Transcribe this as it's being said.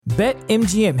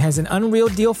BetMGM has an unreal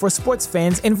deal for sports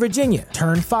fans in Virginia.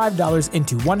 Turn $5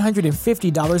 into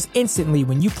 $150 instantly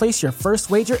when you place your first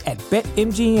wager at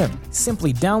BetMGM.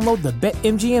 Simply download the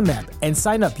BetMGM app and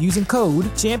sign up using code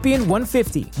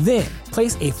Champion150. Then,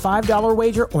 place a $5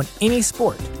 wager on any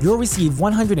sport. You'll receive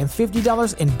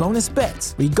 $150 in bonus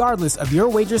bets, regardless of your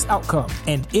wager's outcome.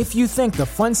 And if you think the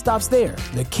fun stops there,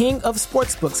 the King of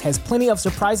Sportsbooks has plenty of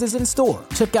surprises in store.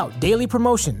 Check out daily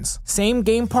promotions,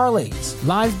 same-game parlays,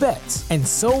 live bets, and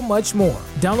so much more.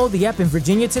 Download the app in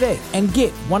Virginia today and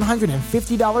get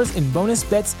 $150 in bonus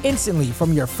bets instantly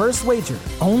from your first wager.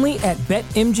 Only at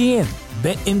BetMGM.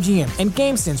 BetMGM and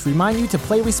GameSense remind you to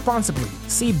play responsibly.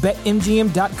 See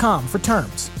BetMGM.com for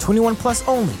terms. 21 plus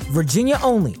only. Virginia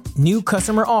only. New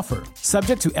customer offer.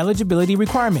 Subject to eligibility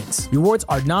requirements. Rewards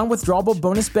are non-withdrawable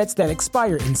bonus bets that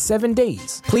expire in 7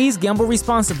 days. Please gamble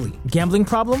responsibly. Gambling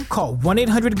problem? Call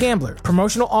 1-800-GAMBLER.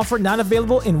 Promotional offer not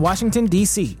available in Washington,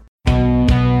 D.C.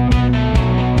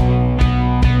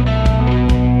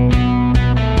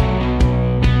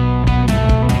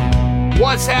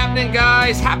 What's happening,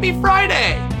 guys? Happy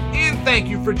Friday! And thank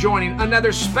you for joining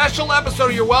another special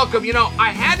episode of You're Welcome. You know, I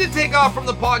had to take off from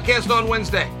the podcast on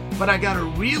Wednesday, but I got a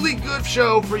really good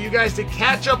show for you guys to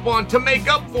catch up on to make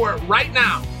up for it right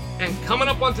now. And coming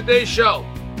up on today's show,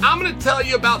 I'm going to tell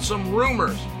you about some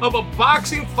rumors of a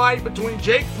boxing fight between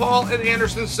Jake Paul and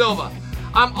Anderson Silva.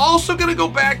 I'm also going to go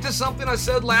back to something I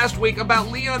said last week about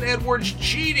Leon Edwards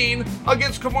cheating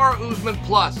against Kamaru Usman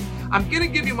Plus. I'm going to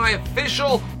give you my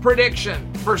official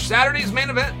prediction for Saturday's main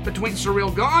event between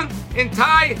Ciryl Gane and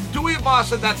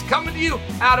Tuivasa that's coming to you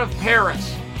out of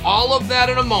Paris. All of that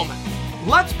in a moment.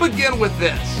 Let's begin with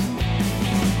this.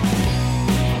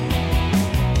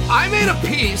 I made a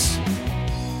piece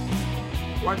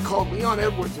where I called Leon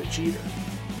Edwards a cheater.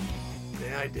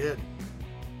 Yeah, I did.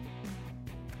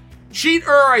 Cheater,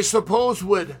 I suppose,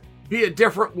 would be a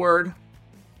different word.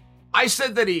 I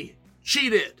said that he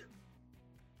cheated.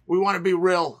 We want to be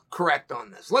real correct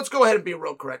on this. Let's go ahead and be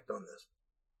real correct on this.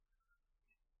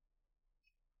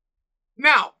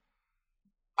 Now,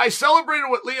 I celebrated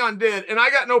what Leon did, and I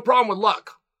got no problem with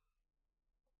luck.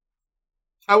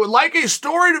 I would like a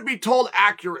story to be told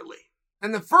accurately.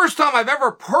 And the first time I've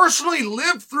ever personally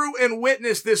lived through and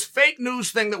witnessed this fake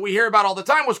news thing that we hear about all the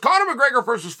time was Conor McGregor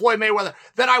versus Floyd Mayweather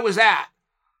that I was at.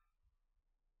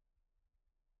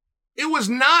 It was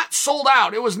not sold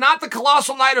out. It was not the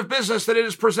colossal night of business that it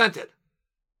is presented.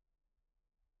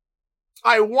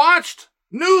 I watched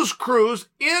news crews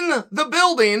in the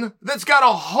building that's got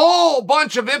a whole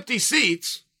bunch of empty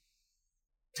seats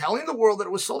telling the world that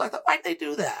it was sold out. I thought, why'd they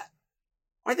do that?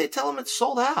 Why'd they tell them it's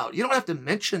sold out? You don't have to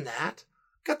mention that.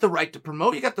 You got the right to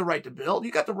promote. You got the right to build.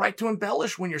 You got the right to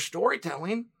embellish when you're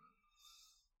storytelling.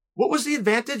 What was the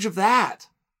advantage of that?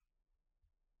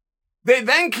 They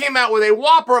then came out with a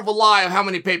whopper of a lie of how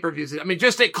many pay-per-views. I mean,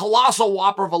 just a colossal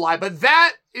whopper of a lie. But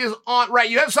that is on, right,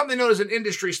 you have something known as an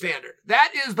industry standard.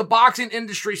 That is the boxing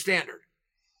industry standard.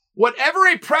 Whatever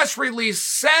a press release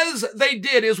says they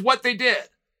did is what they did.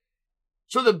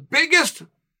 So the biggest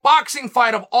boxing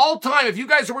fight of all time, if you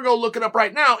guys are going to look it up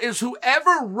right now, is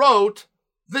whoever wrote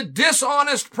the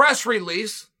dishonest press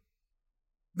release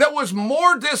that was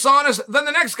more dishonest than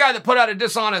the next guy that put out a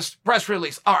dishonest press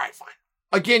release. All right, fine.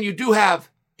 Again, you do have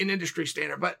an industry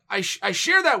standard, but I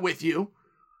share that with you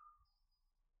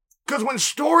because when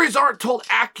stories aren't told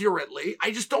accurately,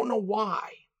 I just don't know why.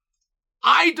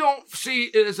 I don't see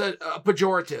it as a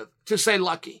pejorative to say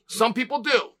lucky. Some people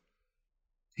do.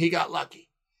 He got lucky.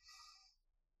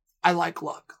 I like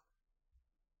luck.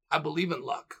 I believe in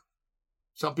luck.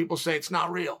 Some people say it's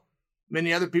not real.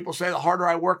 Many other people say the harder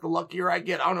I work, the luckier I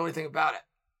get. I don't know anything about it.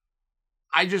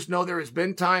 I just know there has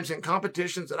been times in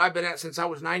competitions that I've been at since I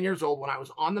was 9 years old when I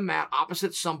was on the mat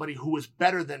opposite somebody who was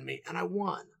better than me, and I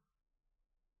won.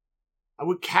 I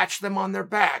would catch them on their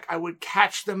back. I would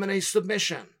catch them in a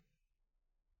submission.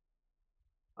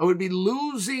 I would be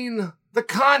losing the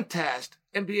contest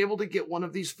and be able to get one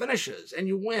of these finishes, and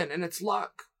you win, and it's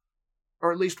luck.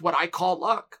 Or at least what I call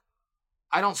luck.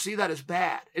 I don't see that as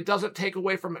bad. It doesn't take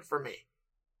away from it for me.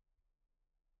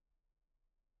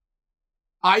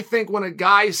 I think when a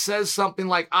guy says something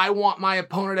like, I want my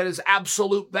opponent at his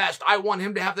absolute best, I want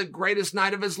him to have the greatest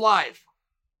night of his life,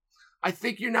 I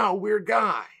think you're now a weird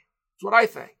guy. That's what I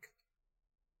think.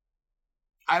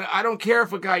 I don't care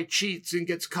if a guy cheats and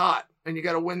gets caught and you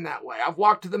got to win that way. I've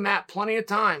walked to the mat plenty of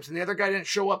times and the other guy didn't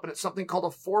show up and it's something called a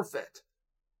forfeit.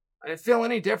 I didn't feel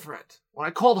any different. When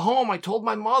I called home, I told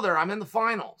my mother I'm in the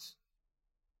finals.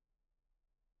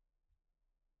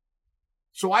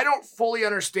 So I don't fully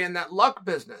understand that luck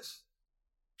business.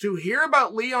 To hear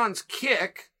about Leon's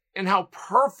kick and how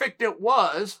perfect it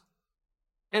was,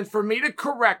 and for me to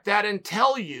correct that and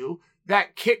tell you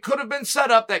that kick could have been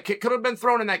set up, that kick could have been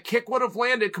thrown, and that kick would have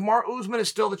landed, Kamaru Usman is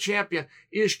still the champion,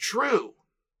 is true.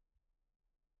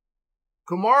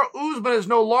 Kamaru Usman is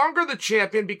no longer the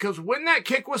champion because when that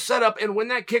kick was set up and when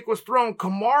that kick was thrown,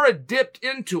 Kamaru dipped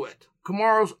into it.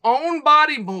 Kamaru's own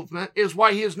body movement is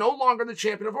why he is no longer the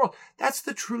champion of the world. That's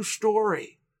the true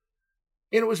story.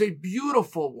 And it was a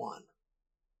beautiful one.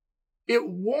 It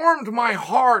warmed my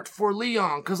heart for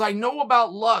Leon because I know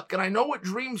about luck and I know what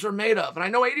dreams are made of. And I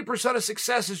know 80% of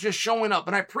success is just showing up.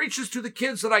 And I preach this to the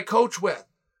kids that I coach with.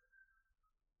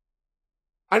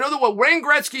 I know that what Wayne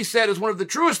Gretzky said is one of the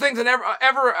truest things that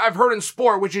ever I've heard in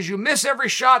sport, which is you miss every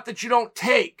shot that you don't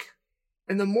take.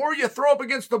 And the more you throw up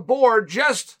against the board,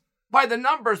 just by the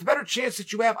numbers, the better chance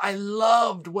that you have. I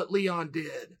loved what Leon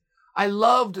did. I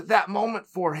loved that moment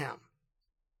for him.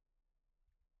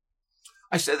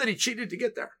 I said that he cheated to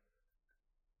get there.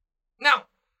 Now,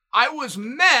 I was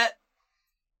met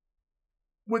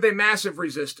with a massive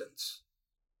resistance.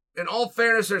 In all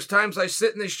fairness, there's times I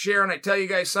sit in this chair and I tell you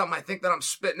guys something, I think that I'm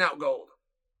spitting out gold.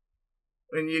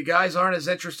 And you guys aren't as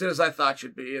interested as I thought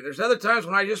you'd be. And there's other times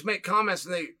when I just make comments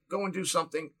and they go and do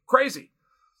something crazy.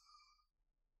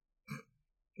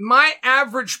 My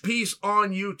average piece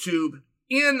on YouTube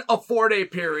in a 4-day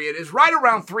period is right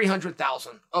around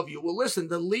 300,000 of you. Well, listen,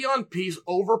 the Leon piece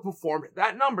overperformed.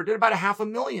 That number did about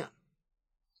 500,000.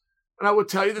 And I would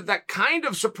tell you that that kind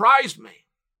of surprised me.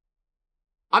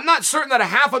 I'm not certain that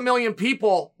 500,000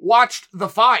 people watched the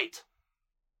fight.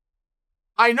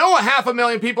 I know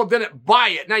 500,000 people didn't buy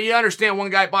it. Now, you understand one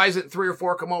guy buys it and 3 or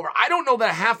 4 come over. I don't know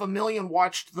that 500,000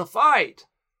 watched the fight.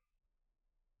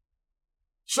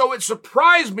 So it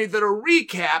surprised me that a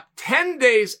recap 10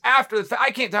 days after the fact,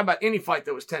 I can't talk about any fight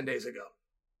that was 10 days ago.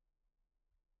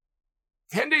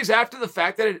 10 days after the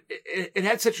fact that it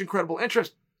had such incredible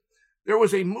interest, there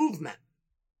was a movement.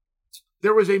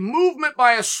 There was a movement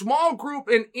by a small group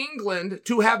in England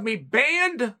to have me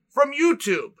banned from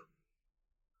YouTube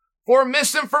for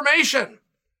misinformation.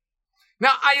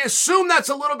 Now, I assume that's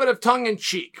a little bit of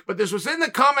tongue-in-cheek, but this was in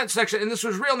the comment section, and this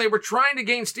was real, and they were trying to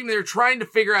gain steam. They were trying to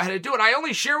figure out how to do it. I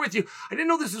only share with you, I didn't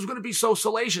know this was going to be so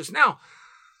salacious. Now,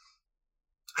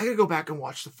 I got to go back and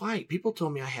watch the fight. People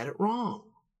told me I had it wrong.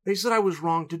 They said I was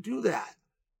wrong to do that.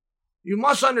 You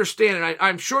must understand, and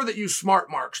I'm sure that you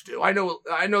smart marks do. I know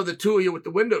the two of you with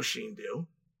the window sheen do.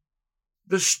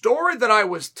 The story that I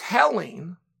was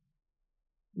telling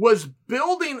was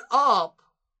building up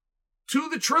to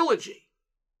the trilogy.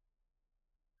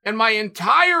 And my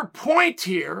entire point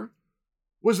here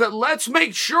was that let's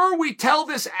make sure we tell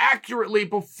this accurately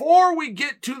before we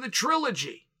get to the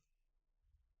trilogy.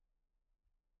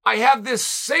 I have this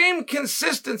same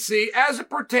consistency as it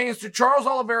pertains to Charles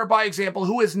Oliveira, by example,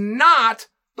 who is not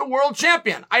the world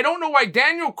champion. I don't know why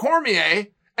Daniel Cormier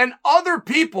and other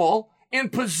people in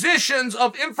positions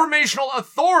of informational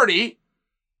authority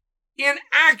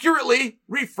inaccurately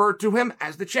refer to him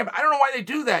as the champion. I don't know why they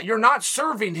do that. You're not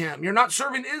serving him. You're not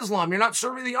serving Islam. You're not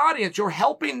serving the audience. You're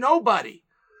helping nobody.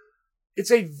 It's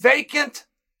a vacant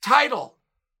title.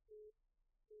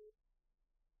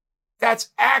 That's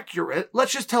accurate.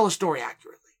 Let's just tell a story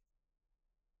accurately.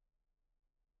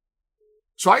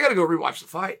 So I got to go rewatch the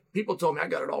fight. People told me I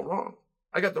got it all wrong.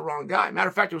 I got the wrong guy. Matter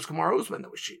of fact, it was Kamaru Usman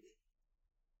that was cheating.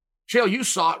 Chael, you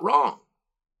saw it wrong.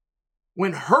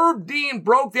 When Herb Dean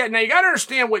broke that, now you got to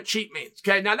understand what cheat means,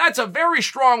 okay? Now that's a very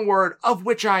strong word of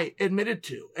which I admitted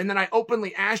to. And then I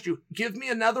openly asked you, give me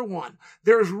another one.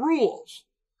 There's rules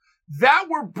that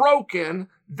were broken,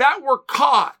 that were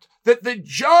caught, that the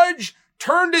judge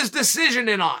turned his decision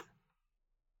in on.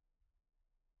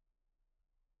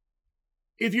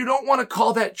 If you don't want to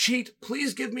call that cheat,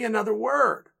 please give me another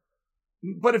word.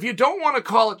 But if you don't want to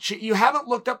call it cheat, you haven't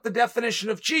looked up the definition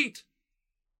of cheat.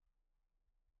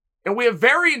 And we have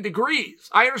varying degrees.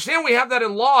 I understand we have that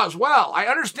in law as well. I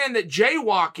understand that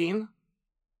jaywalking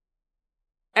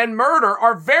and murder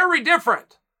are very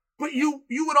different. But you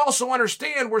would also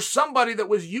understand where somebody that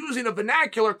was using a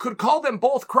vernacular could call them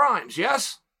both crimes,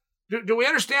 yes? Do we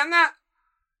understand that?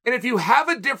 And if you have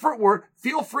a different word,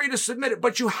 feel free to submit it,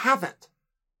 but you haven't.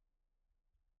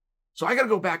 So I got to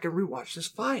go back and rewatch this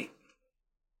fight.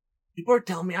 People are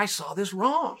telling me I saw this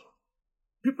wrong.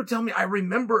 People are telling me I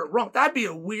remember it wrong. That'd be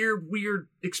a weird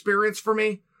experience for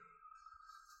me.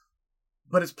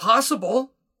 But it's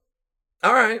possible.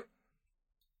 All right.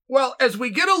 Well, as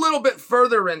we get a little bit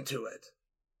further into it,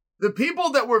 the people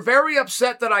that were very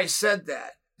upset that I said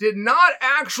that did not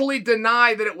actually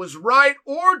deny that it was right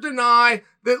or deny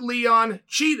that Leon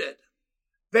cheated.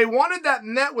 They wanted that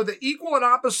met with an equal and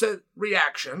opposite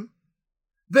reaction.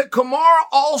 that Kamara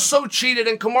also cheated,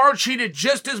 and Kamara cheated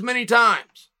just as many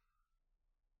times.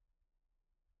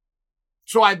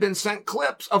 So I've been sent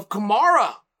clips of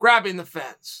Kamara grabbing the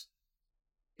fence.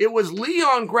 It was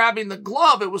Leon grabbing the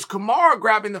glove. It was Kamara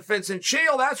grabbing the fence. And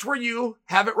Chael, that's where you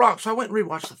have it wrong. So I went and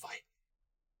rewatched the fight.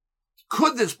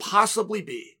 Could this possibly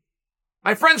be?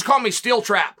 My friends call me Steel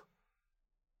Trap.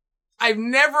 I've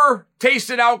never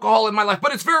tasted alcohol in my life,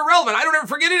 but it's very relevant. I don't ever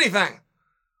forget anything.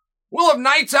 We'll have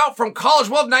nights out from college.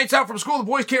 We'll have nights out from school. The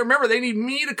boys can't remember. They need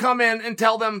me to come in and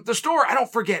tell them the story. I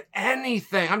don't forget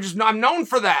anything. I'm known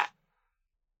for that.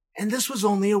 And this was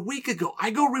only a week ago. I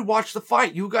go rewatch the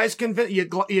fight. You guys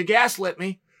you gaslit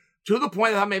me to the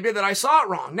point that maybe that I saw it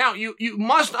wrong. Now, you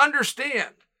must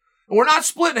understand, and we're not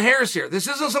splitting hairs here. This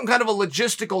isn't some kind of a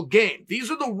logistical game. These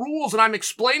are the rules and I'm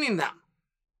explaining them.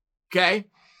 Okay?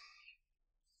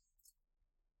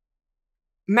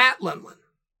 Matt Lindland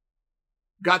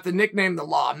got the nickname The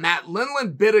Law. Matt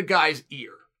Lindland bit a guy's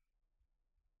ear.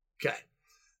 Okay.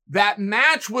 That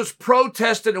match was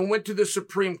protested and went to the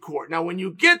Supreme Court. Now, when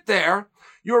you get there,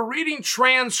 you're reading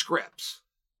transcripts.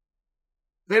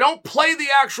 They don't play the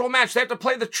actual match. They have to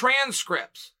play the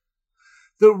transcripts.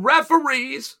 The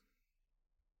referees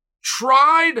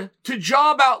tried to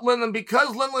job out Lindland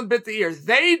because Lindland bit the ear.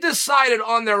 They decided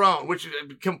on their own, which is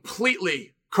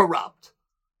completely corrupt.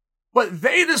 But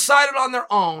they decided on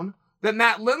their own that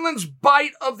Matt Lindland's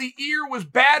bite of the ear was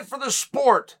bad for the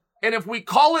sport. And if we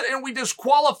call it and we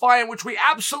disqualify him, which we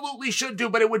absolutely should do,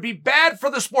 but it would be bad for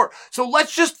the sport. So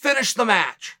let's just finish the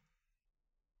match.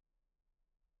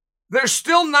 There's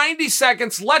still 90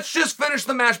 seconds. Let's just finish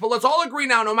the match. But let's all agree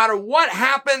now, no matter what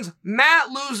happens, Matt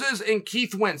loses and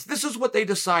Keith wins. This is what they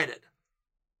decided.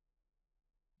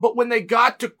 But when they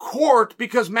got to court,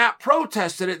 because Matt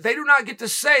protested it, they do not get to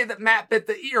say that Matt bit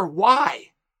the ear. Why?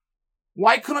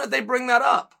 Why couldn't they bring that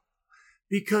up?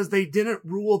 Because they didn't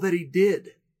rule that he did.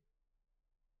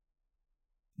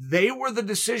 They were the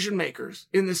decision makers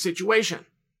in this situation.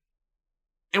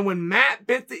 And when Matt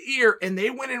bit the ear and they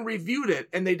went and reviewed it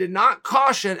and they did not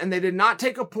caution and they did not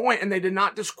take a point and they did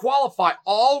not disqualify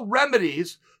all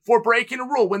remedies for breaking a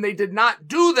rule, when they did not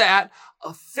do that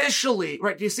officially,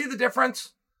 right? Do you see the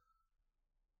difference?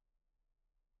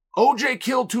 OJ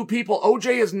killed 2 people.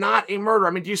 OJ is not a murderer.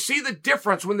 I mean, do you see the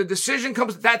difference when the decision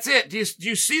comes? That's it. Do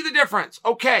you see the difference?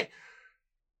 Okay.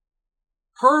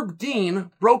 Herb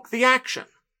Dean broke the action.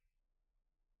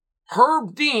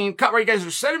 Herb Dean, right, you guys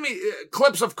are sending me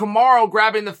clips of Kamara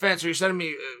grabbing the fence, or you're sending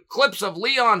me clips of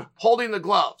Leon holding the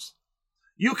gloves.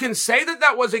 You can say that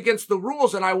that was against the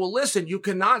rules, and I will listen. You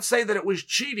cannot say that it was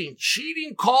cheating.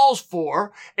 Cheating calls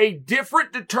for a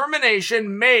different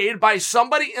determination made by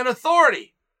somebody in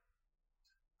authority.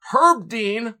 Herb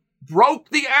Dean broke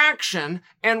the action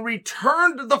and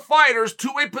returned the fighters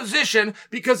to a position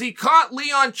because he caught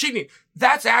Leon cheating.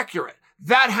 That's accurate.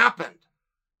 That happened.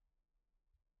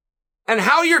 And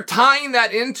how you're tying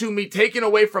that into me taking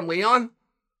away from Leon?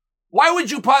 Why would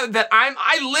you put that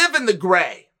I live in the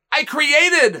gray? I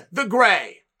created the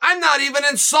gray. I'm not even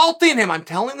insulting him. I'm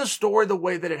telling the story the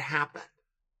way that it happened.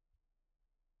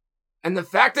 And the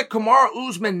fact that Kamara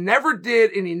Usman never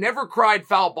did and he never cried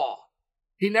foul ball.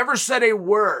 He never said a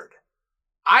word.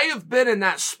 I have been in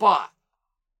that spot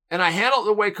and I handled it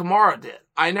the way Kamara did.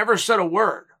 I never said a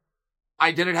word.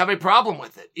 I didn't have a problem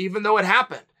with it, even though it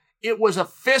happened. It was a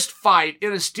fist fight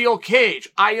in a steel cage.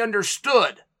 I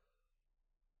understood.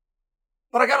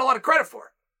 But I got a lot of credit for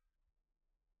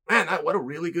it. Man, what a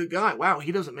really good guy. Wow,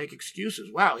 he doesn't make excuses.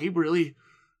 Wow, he really,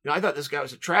 I thought this guy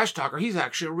was a trash talker. He's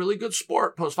actually a really good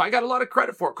sport. Post-fight, I got a lot of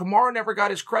credit for it. Kamara never got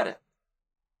his credit.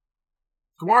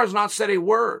 Kamara's not said a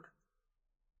word.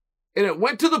 And it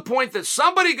went to the point that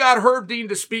somebody got Herb Dean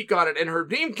to speak on it, and Herb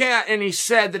Dean can't, and he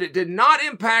said that it did not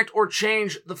impact or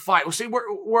change the fight. Well, see,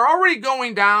 we're already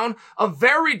going down a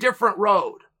very different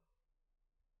road.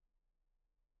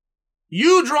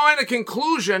 You drawing a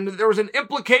conclusion that there was an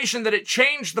implication that it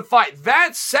changed the fight.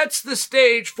 That sets the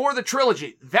stage for the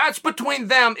trilogy. That's between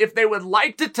them if they would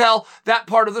like to tell that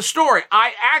part of the story.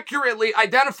 I accurately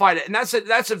identified it, and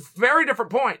that's a very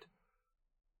different point.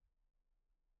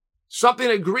 Something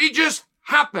egregious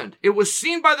happened. It was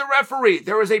seen by the referee.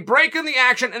 There was a break in the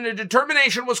action and a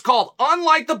determination was called.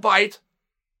 Unlike the bite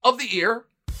of the ear,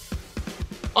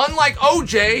 unlike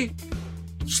OJ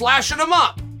slashing him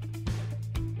up,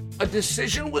 a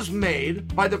decision was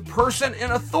made by the person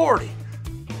in authority.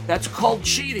 That's called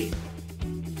cheating.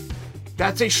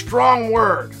 That's a strong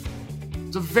word.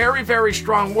 It's a very, very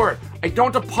strong word. I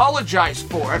don't apologize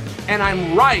for it, and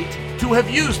I'm right to have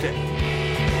used it.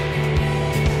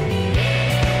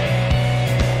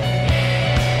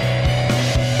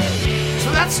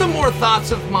 got some more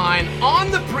thoughts of mine on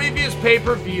the previous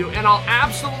pay-per-view, and I'll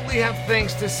absolutely have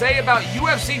things to say about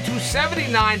UFC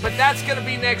 279, but that's going to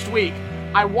be next week.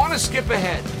 I want to skip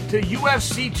ahead to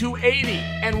UFC 280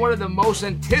 and one of the most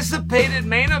anticipated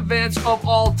main events of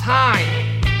all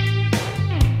time.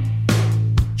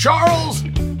 Charles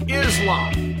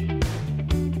Islam.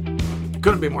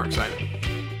 Couldn't be more excited.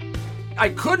 I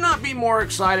could not be more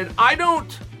excited. I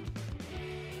don't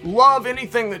love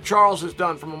anything that Charles has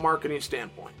done from a marketing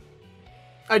standpoint.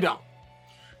 I don't.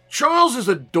 Charles is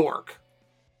a dork.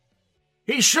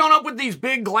 He's shown up with these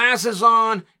big glasses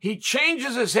on. He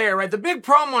changes his hair, right? The big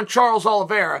problem on Charles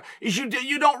Oliveira is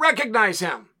you don't recognize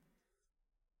him.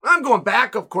 I'm going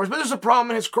back, of course, but there's a problem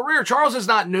in his career. Charles is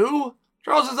not new.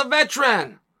 Charles is a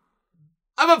veteran.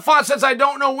 I haven't fought since I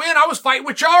don't know when. I was fighting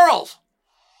with Charles.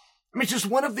 I mean, it's just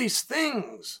one of these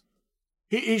things.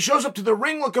 He shows up to the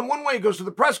ring looking one way. He goes to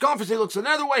the press conference. He looks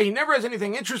another way. He never has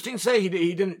anything interesting to say. He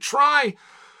didn't try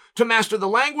to master the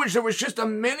language. There was just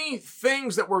many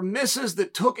things that were misses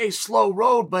that took a slow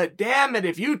road. But damn it,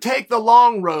 if you take the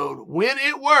long road, when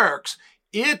it works,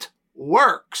 it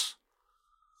works.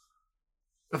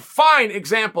 A fine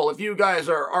example, if you guys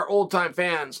are old-time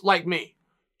fans like me.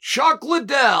 Chuck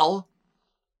Liddell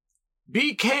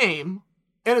became,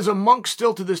 and is amongst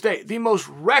still to this day, the most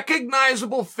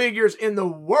recognizable figures in the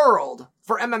world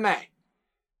for MMA.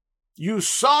 You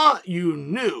saw, you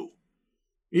knew.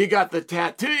 You got the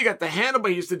tattoo, you got the handle, but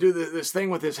he used to do this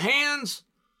thing with his hands.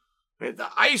 The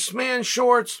Iceman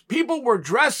shorts. People were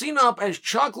dressing up as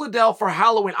Chuck Liddell for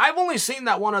Halloween. I've only seen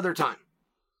that one other time.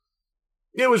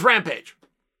 It was Rampage.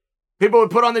 People would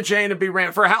put on the chain and be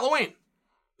ran for Halloween.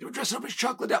 They were dressing up as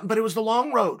Chuck Liddell, but it was the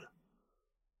long road.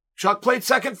 Chuck played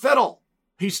second fiddle.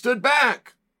 He stood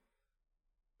back.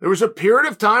 There was a period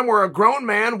of time where a grown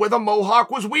man with a mohawk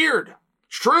was weird.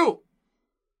 It's true.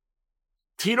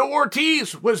 Tito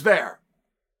Ortiz was there.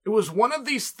 It was one of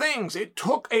these things. It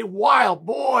took a while.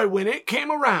 Boy, when it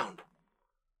came around,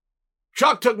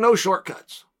 Chuck took no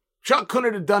shortcuts. Chuck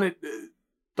couldn't have done it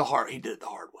he did it the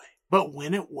hard way. But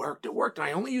when it worked, it worked. And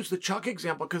I only use the Chuck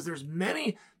example because there's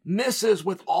many misses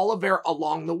with Oliveira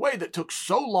along the way that took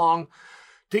so long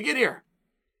to get here.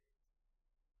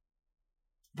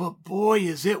 But boy,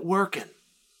 is it working.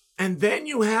 And then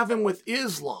you have him with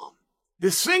Islam.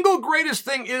 The single greatest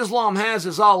thing Islam has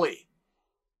is Ali.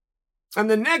 And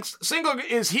the next single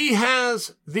is he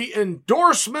has the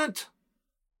endorsement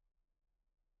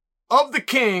of the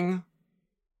king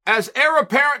as heir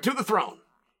apparent to the throne.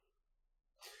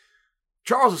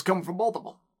 Charles is coming for both of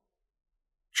them.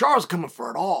 Charles is coming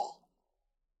for it all.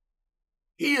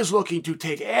 He is looking to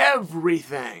take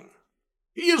everything.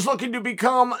 He is looking to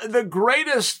become the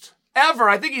greatest ever.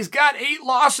 I think he's got 8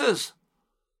 losses.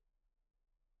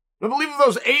 I believe of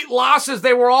those 8 losses,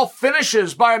 they were all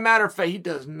finishes by a matter of fact. He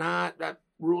does not. That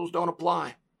rules don't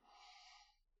apply.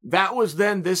 That was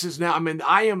then. This is now. I mean,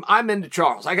 I'm into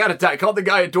Charles. I got to tell you, I called the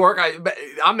guy a dork.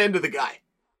 I'm into the guy.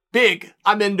 Big.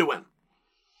 I'm into him.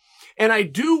 And I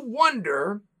do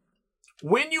wonder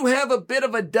when you have a bit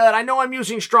of a dud. I know I'm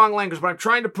using strong language, but I'm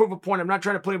trying to prove a point. I'm not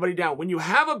trying to put anybody down. When you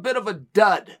have a bit of a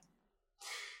dud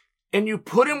and you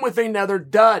put him with another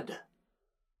dud,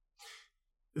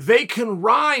 they can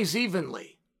rise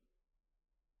evenly.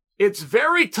 It's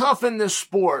very tough in this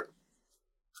sport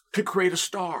to create a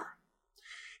star.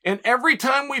 And every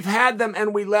time we've had them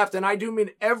and we left, and I do mean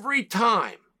every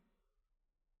time,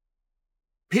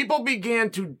 people began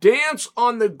to dance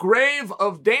on the grave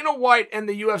of Dana White and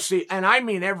the UFC, and I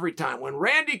mean every time. When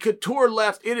Randy Couture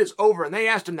left, it is over, and they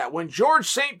asked him that. When George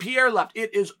St. Pierre left,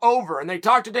 it is over, and they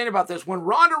talked to Dana about this. When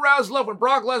Ronda Rousey left, when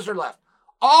Brock Lesnar left,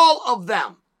 all of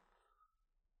them,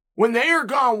 when they are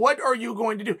gone, what are you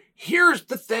going to do? Here's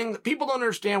the thing that people don't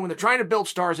understand when they're trying to build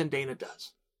stars, and Dana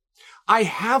does. I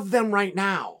have them right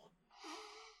now.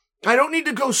 I don't need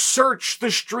to go search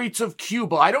the streets of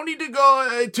Cuba. I don't need to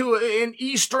go to an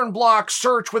Eastern Bloc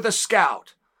search with a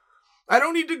scout. I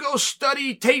don't need to go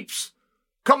study tapes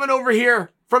coming over here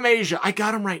from Asia. I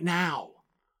got them right now.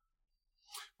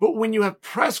 But when you have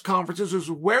press conferences,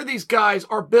 is where these guys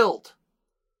are built.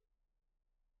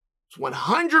 It's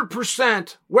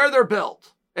 100% where they're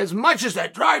built. As much as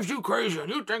that drives you crazy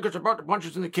and you think it's about the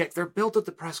punches and the kick, they're built at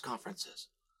the press conferences.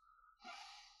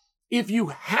 If you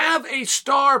have a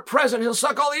star present, he'll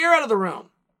suck all the air out of the room.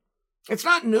 It's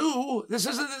not new. This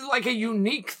isn't like a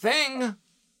unique thing.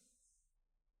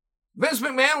 Vince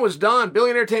McMahon was done.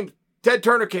 Billionaire Ted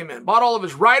Turner came in, bought all of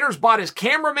his writers, bought his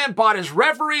cameramen, bought his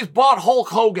referees, bought Hulk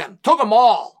Hogan. Took them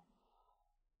all.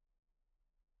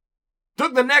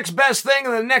 Took the next best thing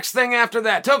and the next thing after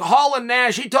that. Took Hall and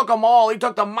Nash. He took them all. He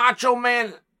took the Macho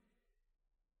Man.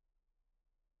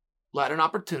 led an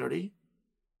opportunity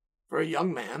for a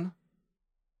young man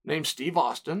named Steve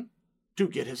Austin to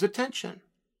get his attention,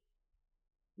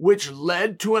 which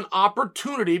led to an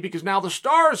opportunity, because now the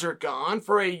stars are gone,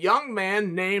 for a young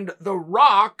man named The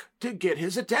Rock to get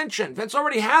his attention. Vince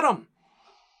already had him.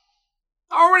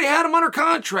 Under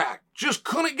contract. Just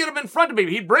couldn't get him in front of me.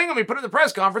 He'd bring him, he'd put him in the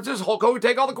press conferences, Hulk Hogan would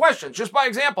take all the questions, just by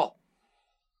example.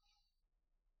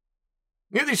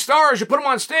 You have these stars, you put them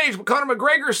on stage, but Conor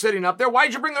McGregor's sitting up there.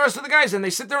 Why'd you bring the rest of the guys in? They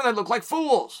sit there and they look like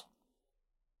fools.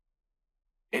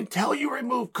 Until you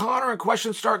remove Conor and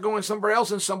questions start going somewhere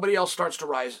else and somebody else starts to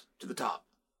rise to the top.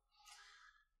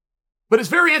 But it's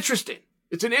very interesting.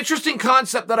 It's an interesting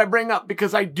concept that I bring up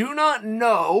because I do not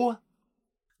know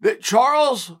that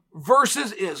Charles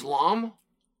versus Islam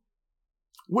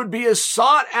would be as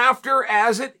sought after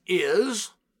as it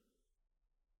is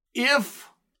if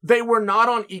they were not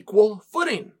on equal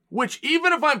footing. Which,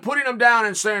 even if I'm putting them down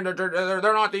and saying that they're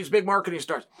not these big marketing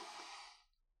stars,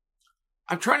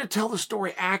 I'm trying to tell the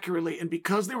story accurately, and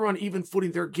because they were on even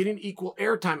footing, they're getting equal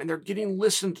airtime and they're getting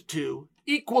listened to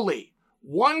equally.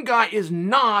 One guy is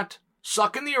not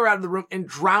sucking the air out of the room and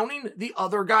drowning the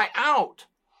other guy out.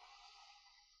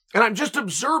 And I'm just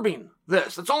observing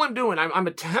this. That's all I'm doing. I'm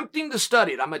attempting to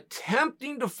study it. I'm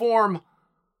attempting to form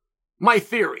my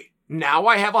theory. Now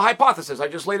I have a hypothesis. I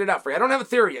just laid it out for you. I don't have a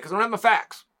theory yet because I don't have my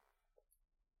facts.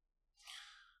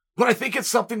 But I think it's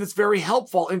something that's very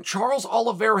helpful. And Charles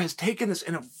Oliveira has taken this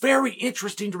in a very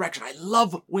interesting direction. I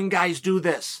love when guys do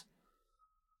this.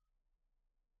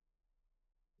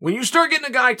 When you start getting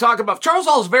a guy talking about, Charles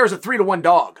Oliveira is a 3-1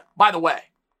 dog, by the way.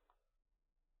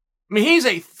 I mean, he's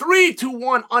a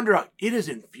 3-1 underdog. It has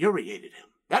infuriated him.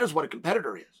 That is what a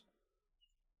competitor is.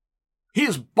 He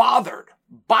is bothered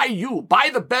by you, by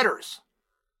the bettors.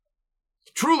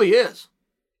 He truly is.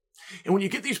 And when you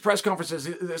get these press conferences,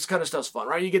 this kind of stuff's fun,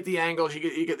 right? You get the angles,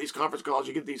 you get these conference calls,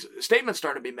 you get these statements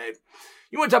starting to be made.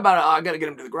 You want to talk about, I got to get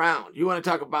him to the ground. You want to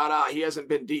talk about, he hasn't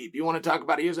been deep. You want to talk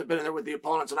about, he hasn't been in there with the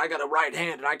opponents, and I got a right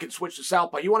hand, and I can switch to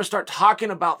southpaw. You want to start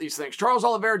talking about these things. Charles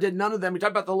Oliveira did none of them. He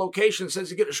talked about the location, says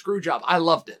he get a screw job. I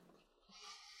loved it.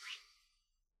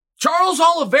 Charles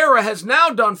Oliveira has now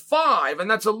done 5, and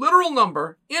that's a literal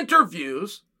number,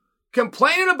 interviews,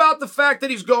 complaining about the fact that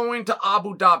he's going to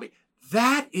Abu Dhabi.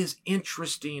 That is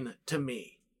interesting to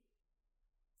me.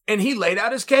 And he laid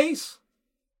out his case.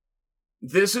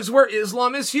 This is where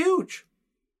Islam is huge.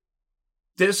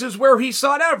 This is where he's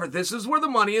sought after. This is where the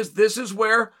money is. This is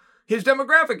where his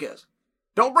demographic is.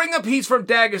 Don't bring up he's from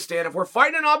Dagestan. If we're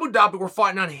fighting in Abu Dhabi, we're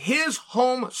fighting on his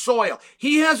home soil.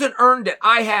 He hasn't earned it.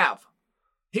 I have.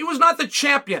 He was not the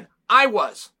champion. I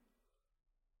was.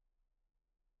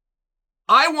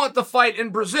 I want the fight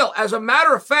in Brazil. As a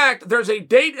matter of fact, there's a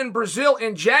date in Brazil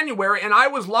in January, and I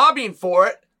was lobbying for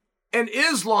it, and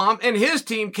Islam and his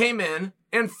team came in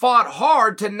and fought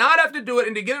hard to not have to do it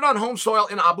and to get it on home soil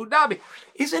in Abu Dhabi.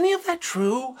 Is any of that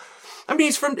true? I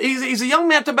mean, he's a young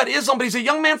man, talking about Islam, but he's a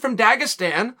young man from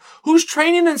Dagestan who's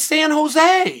training in San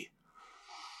Jose.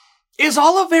 Is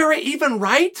Oliveira even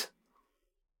right?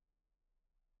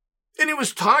 And he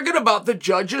was talking about the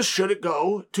judges, should it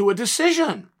go to a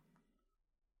decision.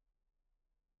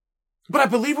 But I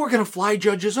believe we're going to fly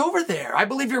judges over there. I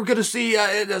believe you're going to see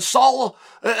Saul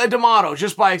D'Amato,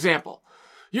 just by example.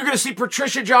 You're going to see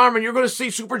Patricia Jarman. You're going to see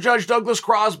Super Judge Douglas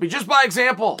Crosby, just by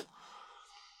example.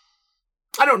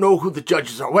 I don't know who the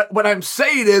judges are. What I'm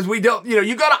saying is we don't,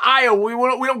 you go to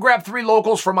Iowa. We don't grab 3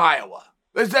 locals from Iowa.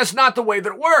 That's not the way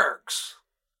that it works.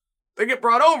 They get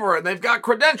brought over and they've got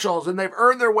credentials and they've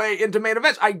earned their way into main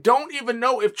events. I don't even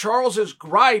know if Charles's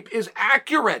gripe is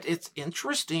accurate. It's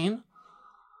interesting.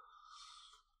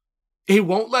 He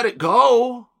won't let it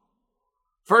go.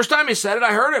 First time he said it,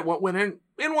 I heard it. Went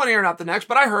in one ear, not the next,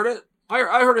 but I heard it.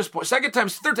 I heard his point. Second time,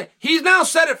 third time. He's now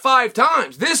said it 5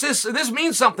 times. This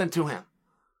means something to him.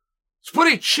 It's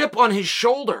put a chip on his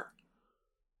shoulder.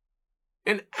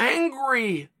 An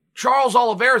angry Charles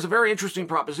Oliveira is a very interesting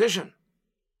proposition.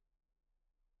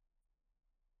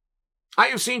 I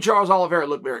have seen Charles Oliveira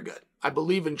look very good. I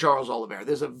believe in Charles Oliveira.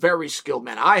 This is a very skilled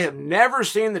man. I have never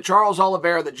seen the Charles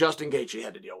Oliveira that Justin Gaethje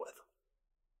had to deal with.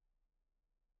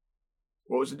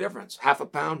 What was the difference? Half a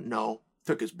pound? No.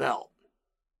 Took his belt.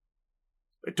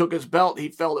 It took his belt. He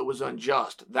felt it was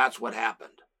unjust. That's what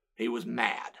happened. He was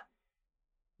mad.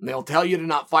 And they'll tell you to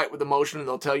not fight with emotion, and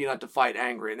they'll tell you not to fight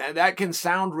angry. And that can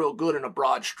sound real good in a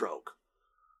broad stroke.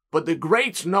 But the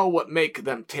greats know what make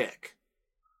them tick.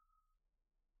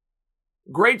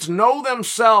 Greats know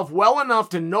themselves well enough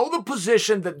to know the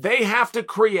position that they have to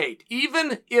create,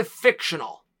 even if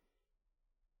fictional.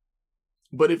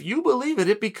 But if you believe it,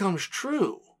 it becomes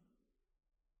true.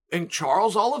 And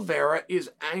Charles Oliveira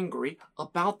is angry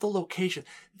about the location.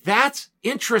 That's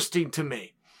interesting to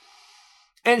me.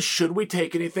 And should we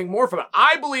take anything more from it?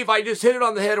 I believe I just hit it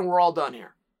on the head and we're all done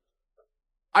here.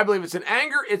 I believe it's an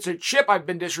anger. It's a chip. I've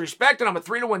been disrespected. I'm a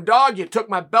 3-1 dog. You took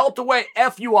my belt away.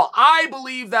 F you all. I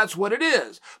believe that's what it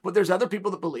is. But there's other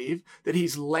people that believe that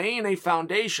he's laying a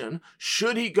foundation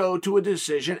should he go to a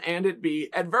decision and it be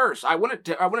adverse. I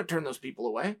wouldn't turn those people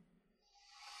away.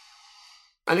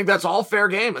 I think that's all fair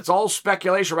game. It's all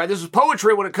speculation, right? This is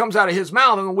poetry when it comes out of his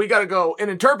mouth, and we got to go and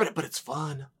interpret it. But it's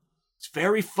fun. It's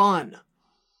very fun.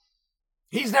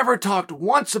 He's never talked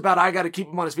once about I got to keep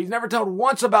him on his feet. He's never talked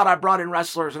once about I brought in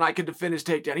wrestlers and I could defend his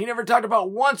takedown. He never talked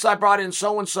about once I brought in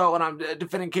so-and-so and I'm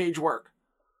defending cage work.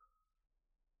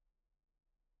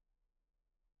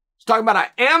 He's talking about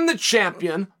I am the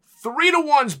champion,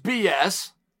 3-1's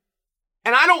BS,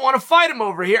 and I don't want to fight him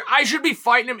over here. I should be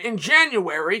fighting him in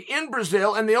January in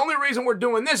Brazil, and the only reason we're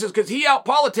doing this is because he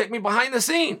out-politicked me behind the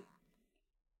scene.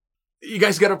 You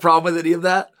guys got a problem with any of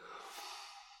that?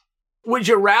 Would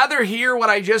you rather hear what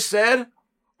I just said?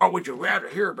 Or would you rather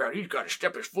hear about he's got to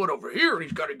step his foot over here and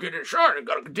he's got to get inside and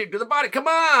got to dig to the body? Come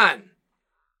on.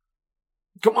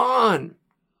 Come on.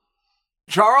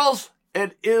 Charles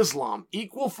and Islam,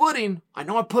 equal footing. I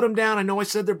know I put them down. I know I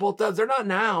said they're both duds. They're not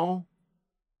now.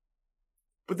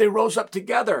 But they rose up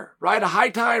together, right? A high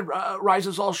tide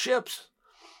rises all ships.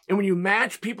 And when you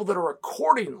match people that are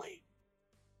accordingly,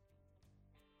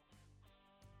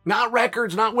 not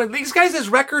records, not wins. These guys'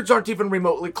 records aren't even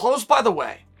remotely close, by the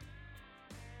way.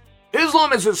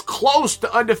 Islam is as close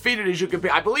to undefeated as you can be.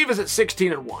 I believe is at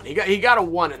 16-1. He got a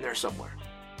 1 in there somewhere.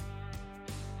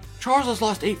 Charles has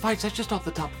lost 8 fights. That's just off the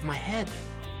top of my head.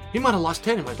 He might have lost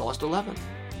 10. He might have lost 11.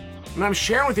 And I'm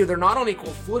sharing with you, they're not on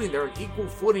equal footing. They're on equal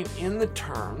footing in the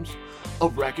terms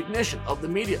of recognition, of the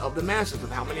media, of the masses,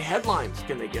 of how many headlines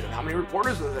can they get, of how many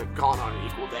reporters are they calling on an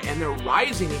equal day. And they're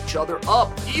rising each other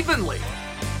up evenly.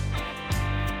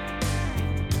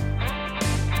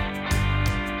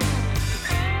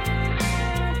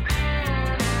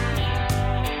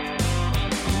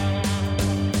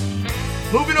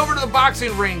 Moving over to the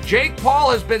boxing ring, Jake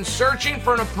Paul has been searching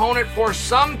for an opponent for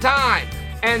some time.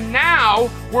 And now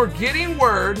we're getting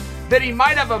word that he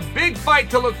might have a big fight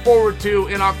to look forward to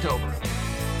in October.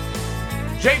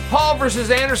 Jake Paul versus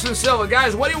Anderson Silva.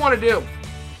 Guys, what do you want to do?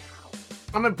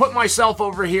 I'm going to put myself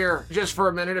over here just for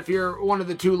a minute if you're one of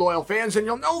the 2 loyal fans. And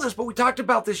you'll know this, but we talked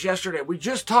about this yesterday. We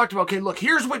just talked about, okay, look,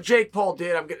 here's what Jake Paul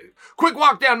did. I'm getting quick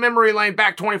walk down memory lane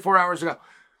back 24 hours ago.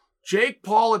 Jake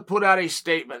Paul had put out a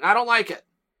statement. I don't like it.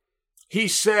 He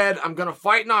said, I'm going to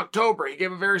fight in October. He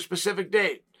gave a very specific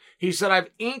date. He said,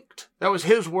 I've inked, that was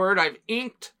his word, I've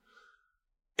inked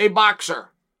a boxer.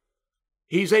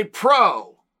 He's a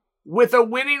pro with a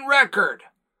winning record.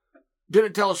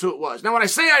 Didn't tell us who it was. Now, when I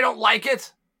say I don't like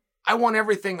it, I want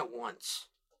everything at once.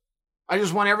 I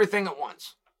just want everything at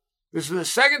once. This is the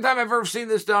second time I've ever seen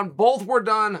this done. Both were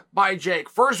done by Jake.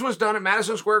 First was done at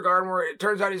Madison Square Garden, where it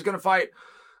turns out he's going to fight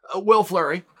Will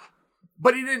Fleury.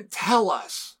 But he didn't tell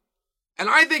us. And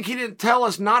I think he didn't tell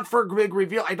us not for a big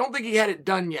reveal. I don't think he had it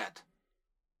done yet.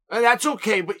 And that's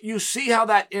okay, but you see how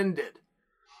that ended.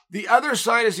 The other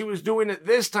side is he was doing it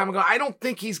this time. I don't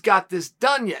think he's got this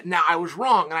done yet. Now, I was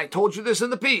wrong, and I told you this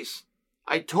in the piece.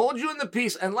 I told you in the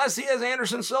piece, unless he has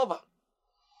Anderson Silva.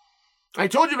 I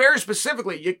told you very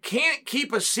specifically, you can't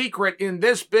keep a secret in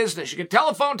this business. You can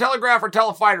telephone, telegraph, or tell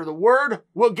a fighter. The word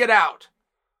will get out.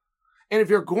 And if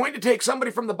you're going to take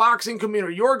somebody from the boxing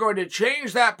community, you're going to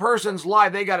change that person's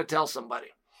life, they got to tell somebody.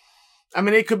 I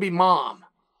mean, it could be mom.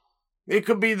 It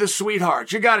could be the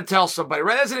sweetheart. You got to tell somebody,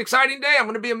 right? That's an exciting day. I'm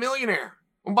going to be a millionaire.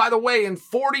 And by the way, in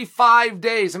 45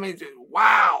 days, I mean,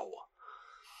 wow.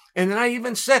 And then I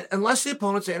even said, unless the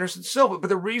opponent's Anderson Silva. But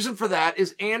the reason for that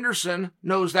is Anderson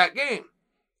knows that game.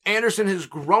 Anderson has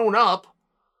grown up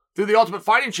through the Ultimate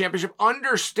Fighting Championship,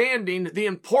 understanding the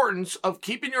importance of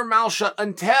keeping your mouth shut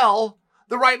until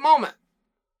the right moment.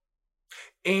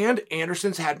 And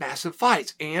Anderson's had massive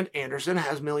fights, and Anderson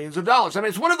has millions of dollars. I mean,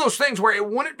 it's one of those things where it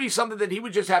wouldn't be something that he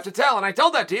would just have to tell. And I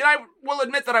told that to you, and I will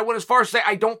admit that I went as far as to say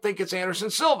I don't think it's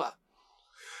Anderson Silva.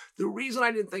 The reason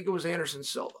I didn't think it was Anderson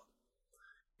Silva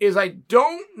is I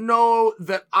don't know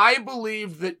that I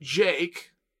believe that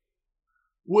Jake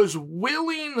was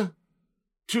willing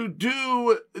to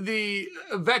do the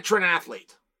veteran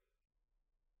athlete.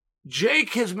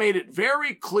 Jake has made it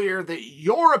very clear that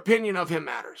your opinion of him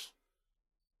matters.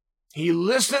 He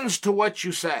listens to what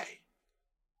you say.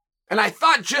 And I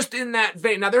thought just in that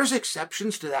vein, now there's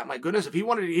exceptions to that, my goodness. If he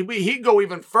wanted to, he'd go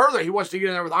even further. He wants to get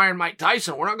in there with Iron Mike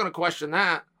Tyson. We're not going to question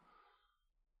that.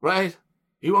 Right?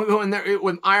 He won't go in there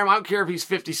with Iron. I don't care if he's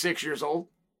 56 years old.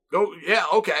 Oh, yeah,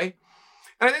 okay.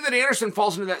 And I think that Anderson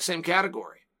falls into that same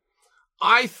category.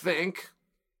 I think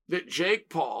that Jake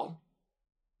Paul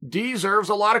deserves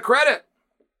a lot of credit.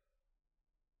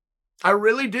 I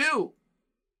really do.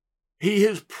 He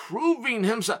is proving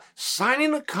himself.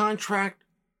 Signing a contract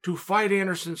to fight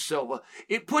Anderson Silva,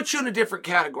 it puts you in a different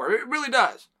category. It really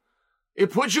does.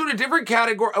 It puts you in a different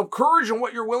category of courage and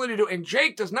what you're willing to do. And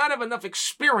Jake does not have enough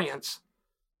experience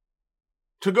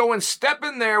to go and step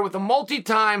in there with a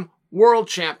multi-time world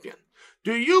champion.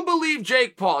 Do you believe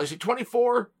Jake Paul? Is he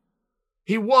 24?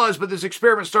 He was, but this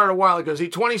experiment started a while ago. Is he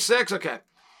 26? Okay.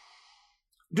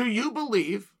 Do you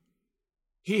believe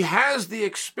he has the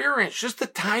experience, just the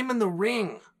time in the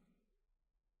ring,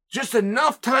 just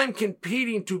enough time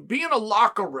competing to be in a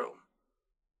locker room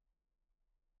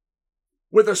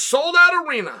with a sold-out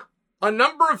arena a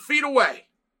number of feet away,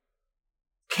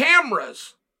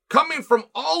 cameras coming from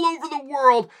all over the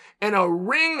world, and a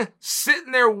ring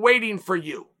sitting there waiting for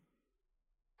you?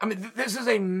 I mean, this is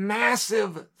a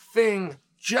massive thing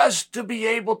just to be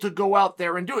able to go out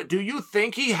there and do it. Do you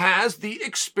think he has the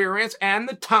experience and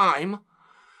the time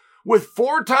with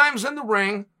 4 times in the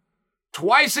ring,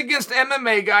 twice against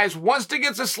MMA guys, once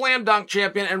against a slam dunk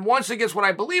champion, and once against what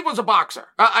I believe was a boxer?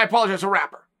 I apologize, a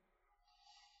rapper.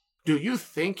 Do you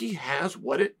think he has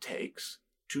what it takes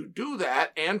to do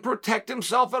that and protect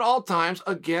himself at all times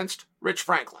against Rich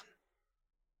Franklin?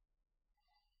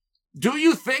 Do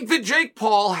you think that Jake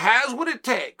Paul has what it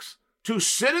takes to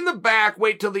sit in the back,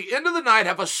 wait till the end of the night,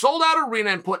 have a sold-out arena,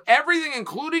 and put everything,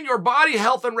 including your body,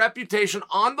 health, and reputation,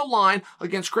 on the line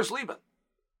against Chris Lieben?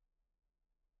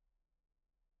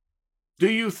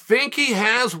 Do you think he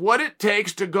has what it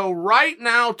takes to go right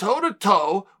now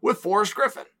toe-to-toe with Forrest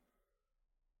Griffin?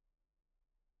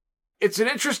 It's an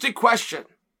interesting question,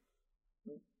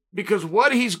 because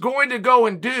what he's going to go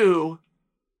and do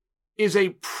is a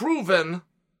proven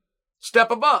step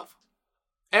above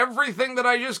everything that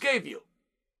I just gave you.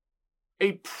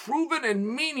 A proven and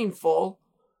meaningful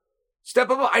step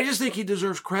above. I just think he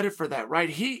deserves credit for that, right?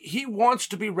 He wants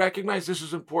to be recognized. This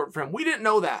is important for him. We didn't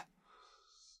know that.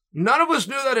 None of us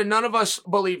knew that, and none of us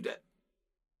believed it.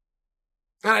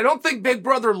 And I don't think Big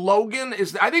Brother Logan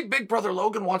I think Big Brother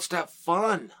Logan wants to have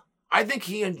fun. I think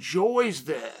he enjoys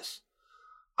this.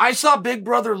 I saw Big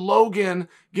Brother Logan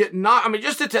get knocked. I mean,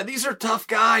 just to tell, these are tough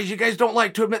guys. You guys don't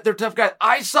like to admit they're tough guys.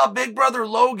 I saw Big Brother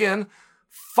Logan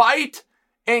fight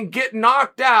and get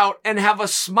knocked out and have a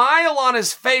smile on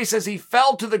his face as he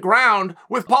fell to the ground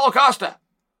with Paulo Costa.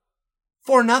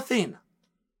 For nothing.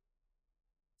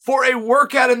 For a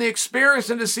workout and the experience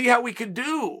and to see how we could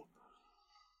do.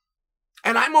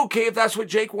 And I'm okay if that's what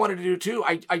Jake wanted to do too.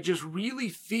 I just really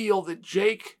feel that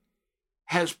Jake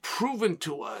has proven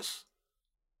to us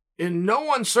in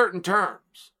no uncertain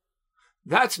terms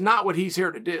that's not what he's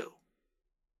here to do.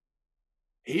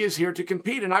 He is here to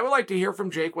compete, and I would like to hear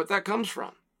from Jake what that comes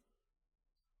from.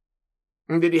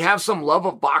 And did he have some love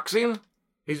of boxing?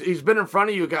 He's been in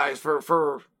front of you guys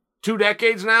for 2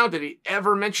 decades now. Did he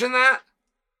ever mention that?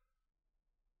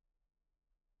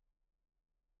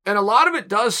 And a lot of it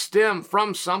does stem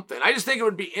from something. I just think it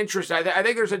would be interesting. I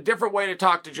think there's a different way to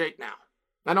talk to Jake now.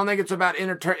 I don't think it's about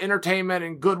entertainment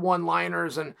and good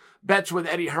one-liners and bets with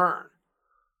Eddie Hearn.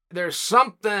 There's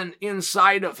something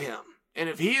inside of him. And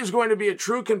if he is going to be a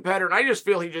true competitor, and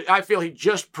I feel he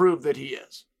just proved that he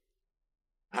is.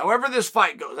 However this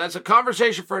fight goes, that's a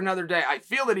conversation for another day. I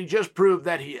feel that he just proved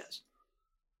that he is.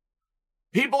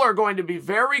 People are going to be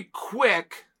very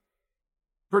quick,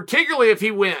 particularly if he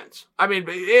wins. I mean,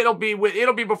 it'll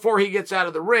be before he gets out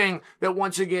of the ring that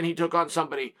once again he took on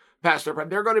somebody past their prime.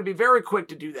 They're going to be very quick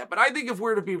to do that. But I think if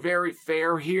we're to be very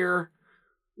fair here,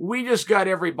 we just got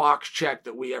every box checked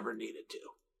that we ever needed to.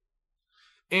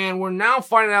 And we're now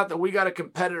finding out that we got a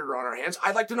competitor on our hands.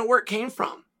 I'd like to know where it came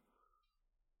from.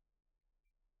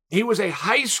 He was a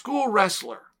high school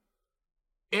wrestler,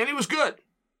 and he was good.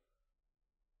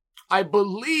 I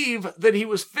believe that he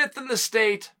was 5th in the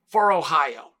state for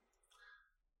Ohio.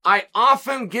 I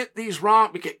often get these wrong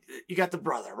because you got the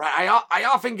brother, right? I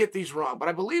often get these wrong, but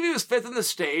I believe he was 5th in the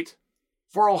state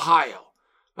for Ohio.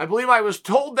 I believe I was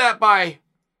told that by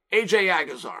AJ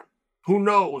Agazarm, who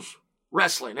knows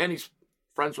wrestling, and he's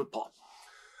friends with Paul.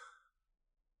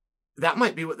 That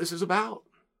might be what this is about.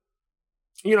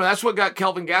 You know, that's what got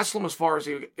Kelvin Gastelum as far as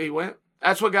he went.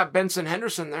 That's what got Benson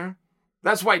Henderson there.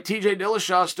 That's why TJ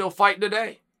Dillashaw is still fighting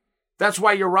today. That's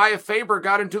why Uriah Faber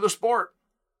got into the sport.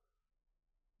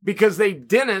 Because they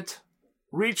didn't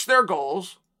reach their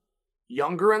goals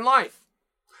younger in life.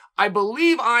 I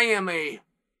believe I am a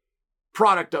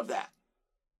product of that.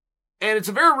 And it's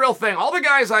a very real thing. All the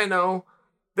guys I know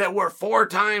that were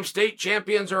 4-time state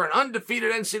champions or an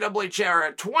undefeated NCAA chair, or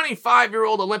a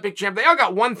 25-year-old Olympic champ, they all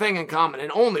got one thing in common,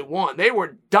 and only one. They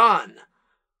were done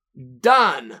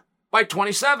by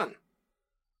 27. And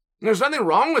there's nothing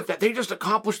wrong with that. They just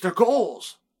accomplished their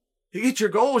goals. You get your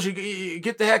goals, you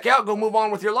get the heck out, go move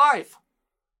on with your life.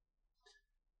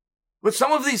 But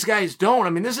some of these guys don't. I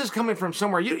mean, this is coming from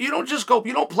somewhere. You don't just go,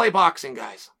 you don't play boxing,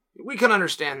 guys. We can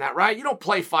understand that, right? You don't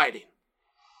play fighting.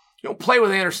 You don't play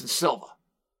with Anderson Silva.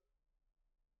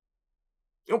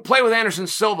 You don't play with Anderson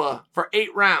Silva for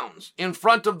 8 rounds in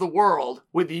front of the world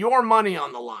with your money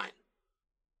on the line,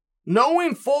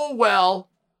 knowing full well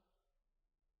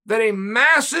that a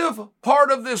massive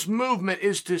part of this movement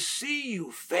is to see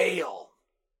you fail.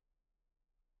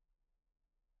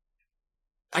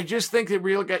 I just think that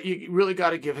you really got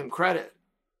to give him credit.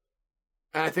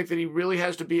 And I think that he really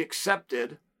has to be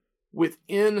accepted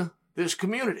within this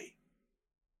community.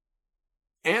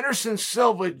 Anderson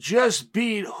Silva just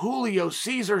beat Julio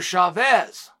Cesar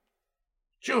Chavez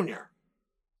Jr.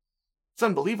 It's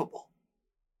unbelievable.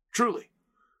 Truly.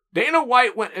 Dana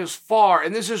White went as far,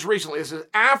 and this is recently, this is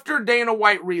after Dana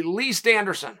White released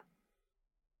Anderson.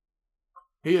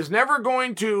 He is never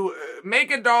going to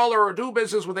make a dollar or do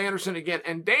business with Anderson again.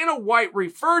 And Dana White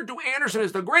referred to Anderson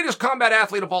as the greatest combat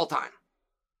athlete of all time.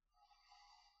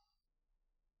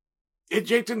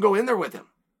 Jake didn't go in there with him.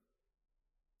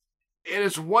 It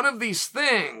is one of these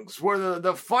things where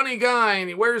the funny guy, and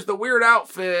he wears the weird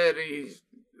outfit, and he's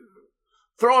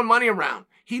throwing money around.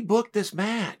 He booked this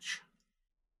match.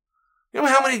 You know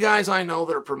how many guys I know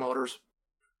that are promoters?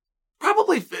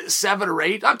 Probably 7 or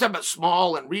 8. I'm talking about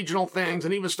small and regional things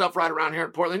and even stuff right around here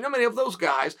in Portland. How many of those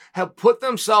guys have put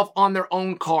themselves on their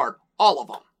own card? All of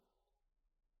them.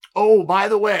 Oh, by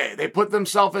the way, they put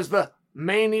themselves as the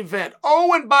main event.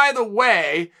 Oh, and by the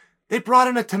way, they brought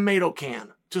in a tomato can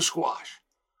to squash.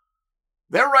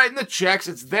 They're writing the checks.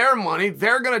 It's their money.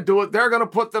 They're going to do it. They're going to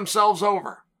put themselves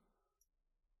over.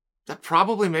 That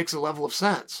probably makes a level of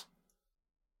sense.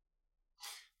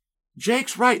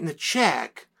 Jake's writing the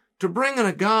check to bring in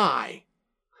a guy,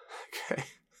 okay,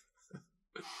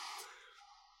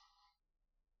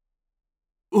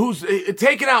 who's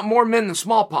taken out more men than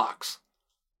smallpox.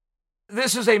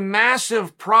 This is a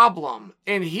massive problem,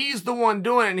 and he's the one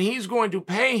doing it, and he's going to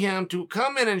pay him to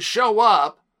come in and show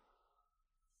up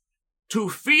to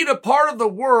feed a part of the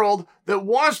world that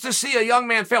wants to see a young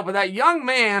man fail. But that young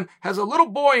man has a little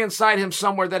boy inside him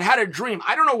somewhere that had a dream.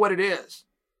 I don't know what it is.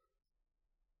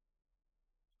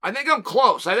 I think I'm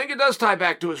close. I think it does tie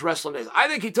back to his wrestling days. I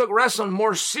think he took wrestling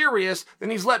more serious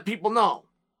than he's let people know.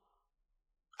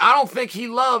 I don't think he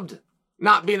loved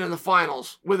not being in the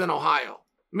finals within Ohio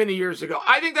many years ago.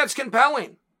 I think that's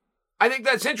compelling. I think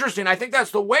that's interesting. I think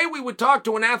that's the way we would talk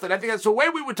to an athlete. I think that's the way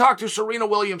we would talk to Serena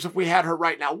Williams if we had her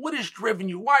right now. What has driven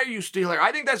you? Why are you still here?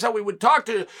 I think that's how we would talk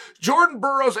to Jordan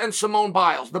Burroughs and Simone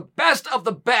Biles, the best of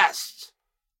the best.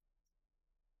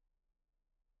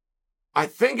 I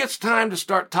think it's time to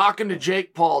start talking to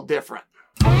Jake Paul different.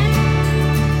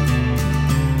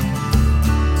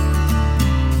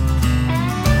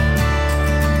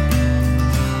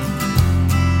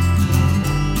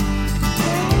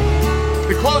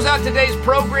 To close out today's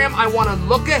program, I want to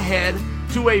look ahead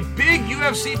to a big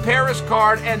UFC Paris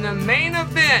card and the main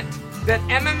event that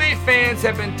MMA fans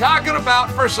have been talking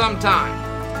about for some time.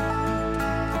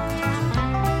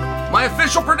 My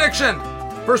official prediction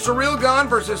for Ciryl Gane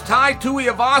versus Tai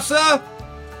Tuivasa.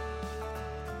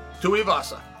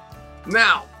 Tuivasa.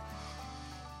 Now,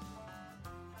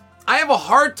 I have a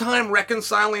hard time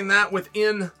reconciling that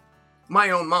within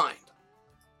my own mind.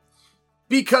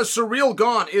 Because Ciryl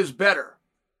Gane is better.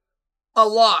 A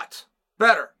lot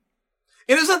better.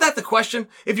 And isn't that the question?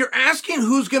 If you're asking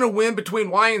who's going to win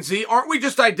between Y and Z, aren't we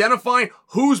just identifying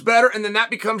who's better and then that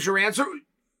becomes your answer?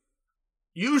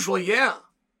 Usually, yeah.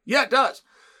 Yeah, it does.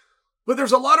 But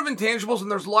there's a lot of intangibles and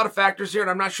there's a lot of factors here,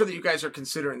 and I'm not sure that you guys are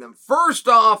considering them. First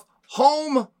off,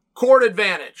 home court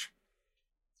advantage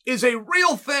is a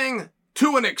real thing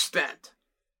to an extent.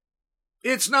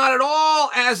 It's not at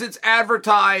all as it's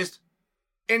advertised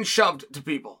and shoved to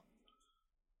people.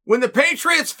 When the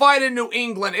Patriots fight in New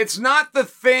England, it's not the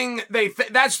thing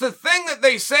that's the thing that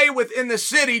they say within the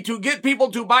city to get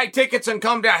people to buy tickets and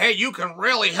come down. Hey, you can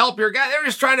really help your guy. They're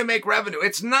just trying to make revenue.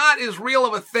 It's not as real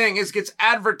of a thing as gets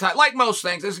advertised. Like most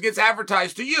things, as it gets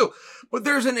advertised to you. But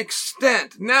there's an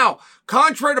extent. Now,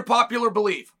 contrary to popular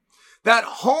belief, that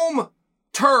home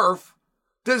turf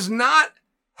does not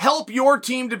help your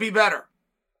team to be better.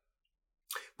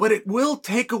 But it will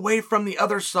take away from the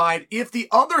other side if the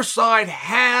other side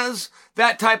has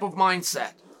that type of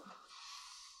mindset.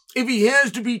 if he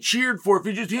has to be cheered for,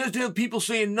 if he has to have people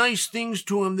saying nice things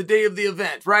to him the day of the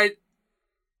event, right?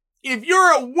 If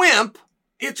you're a wimp,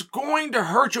 it's going to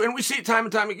hurt you. And we see it time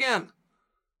and time again.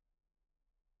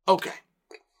 Okay.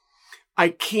 I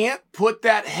can't put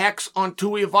that hex on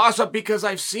Tuivasa because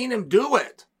I've seen him do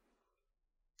it.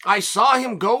 I saw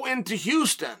him go into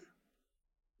Houston,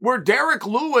 where Derek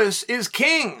Lewis is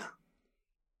king.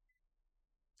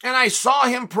 And I saw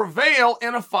him prevail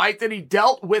in a fight that he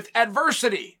dealt with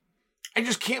adversity. I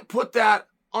just can't put that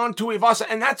on Tuivasa,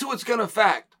 and that's who it's going to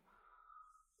affect.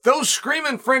 Those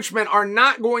screaming Frenchmen are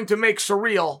not going to make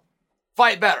Surreal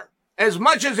fight better. As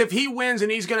much as if he wins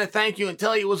and he's going to thank you and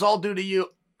tell you it was all due to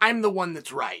you, I'm the one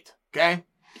that's right, okay?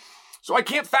 So I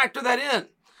can't factor that in.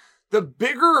 The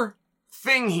bigger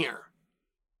thing here,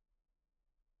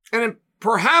 and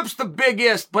perhaps the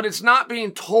biggest, but it's not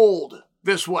being told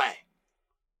this way.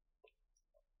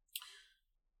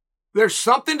 There's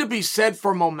something to be said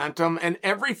for momentum, and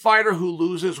every fighter who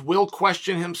loses will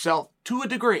question himself to a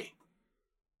degree.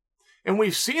 And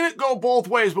we've seen it go both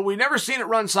ways, but we've never seen it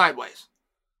run sideways.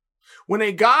 When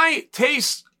a guy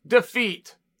tastes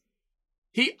defeat,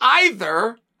 he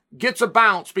either gets a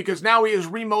bounce because now he is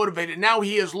remotivated, now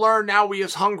he has learned, now he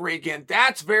is hungry again.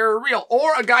 That's very real.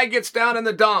 Or a guy gets down in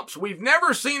the dumps. We've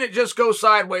never seen it just go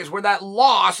sideways where that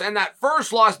loss and that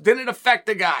first loss didn't affect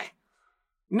the guy.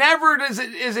 Never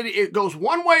it goes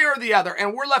one way or the other,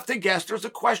 and we're left to guess. There's a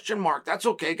question mark. That's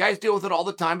okay. Guys deal with it all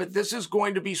the time, but this is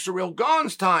going to be Surreal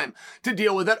Gane's time to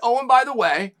deal with it. Oh, and by the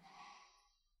way,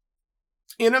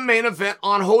 in a main event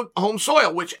on home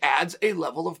soil, which adds a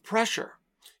level of pressure.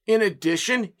 In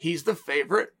addition, he's the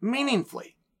favorite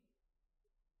meaningfully.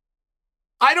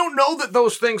 I don't know that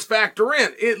those things factor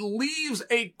in. It leaves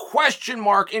a question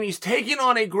mark, and he's taking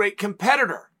on a great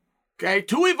competitor. Okay,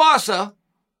 Tuivasa,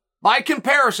 by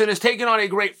comparison, is taking on a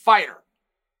great fighter.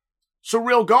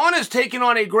 Surreal Gane is taking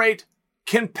on a great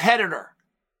competitor.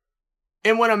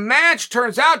 And when a match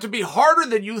turns out to be harder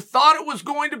than you thought it was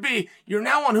going to be, you're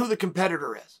now on who the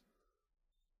competitor is.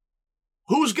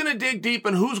 Who's going to dig deep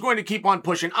and who's going to keep on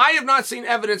pushing? I have not seen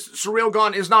evidence that Surreal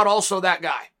Gane is not also that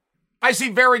guy. I see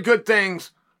very good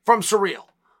things from Surreal.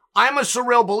 I'm a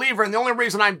Surreal believer, and the only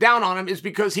reason I'm down on him is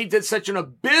because he did such an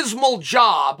abysmal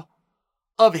job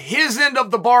of his end of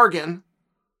the bargain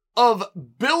of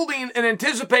building an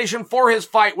anticipation for his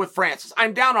fight with Francis.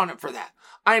 I'm down on him for that.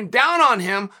 I'm down on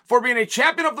him for being a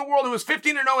champion of the world who was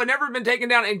 15-0 and never been taken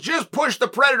down and just pushed the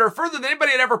Predator further than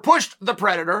anybody had ever pushed the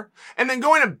Predator, and then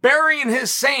going and burying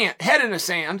his head in the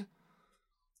sand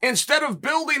instead of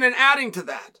building and adding to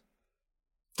that.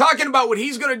 Talking about what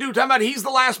he's going to do. Talking about he's the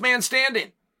last man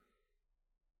standing.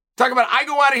 Talking about I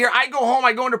go out of here, I go home,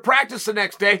 I go into practice the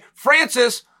next day.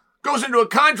 Francis goes into a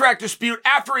contract dispute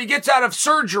after he gets out of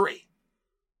surgery.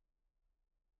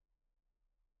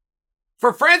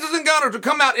 For Francis Ngannou to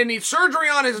come out and need surgery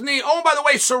on his knee. Oh, by the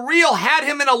way, Surreal had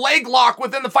him in a leg lock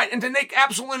within the fight, and to take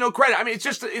absolutely no credit. I mean,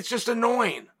 it's just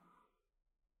annoying.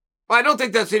 Well, I don't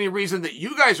think that's any reason that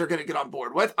you guys are going to get on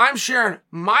board with. I'm sharing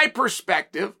my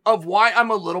perspective of why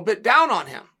I'm a little bit down on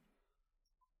him.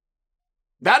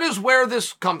 That is where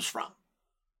this comes from.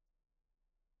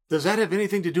 Does that have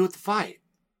anything to do with the fight?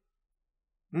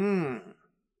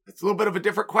 It's a little bit of a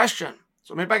different question.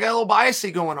 So maybe I got a little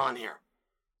biasy going on here.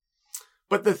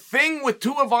 But the thing with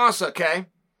Tuivasa, okay,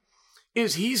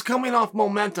 is he's coming off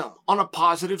momentum on a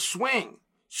positive swing.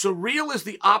 Surreal is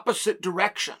the opposite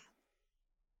direction.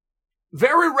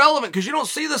 Very relevant because you don't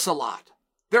see this a lot.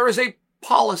 There is a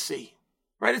policy,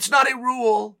 right? It's not a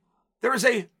rule. There is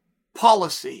a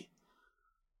policy.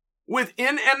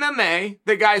 Within MMA,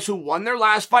 the guys who won their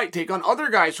last fight take on other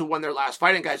guys who won their last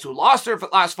fight, and guys who lost their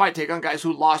last fight take on guys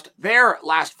who lost their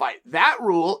last fight. That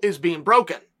rule is being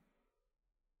broken.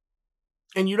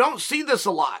 And you don't see this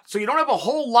a lot, so you don't have a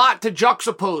whole lot to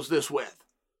juxtapose this with.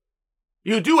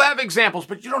 You do have examples,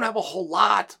 but you don't have a whole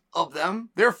lot of them.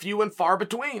 They're few and far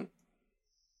between.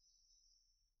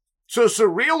 So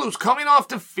Surreal, who's coming off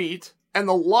defeat and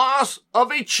the loss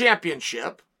of a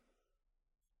championship,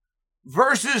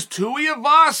 versus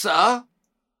Tuivasa,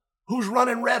 who's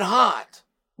running red hot.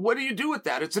 What do you do with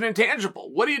that? It's an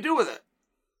intangible. What do you do with it?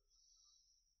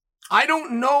 I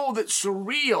don't know that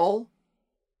Surreal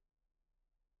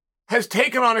has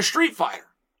taken on a street fighter.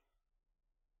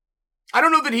 I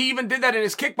don't know that he even did that in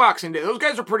his kickboxing day. Those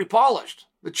guys are pretty polished.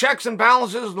 The checks and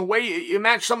balances and the way you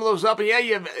match some of those up. And yeah,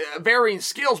 you have varying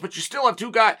skills, but you still have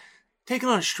two guys taking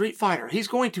on a street fighter. He's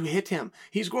going to hit him.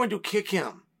 He's going to kick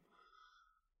him.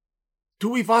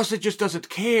 Tuivasa just doesn't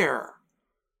care.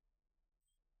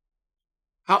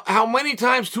 How many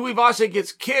times Tuivasa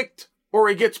gets kicked or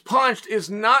he gets punched is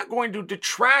not going to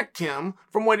detract him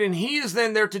from what he is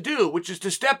then there to do, which is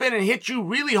to step in and hit you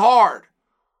really hard.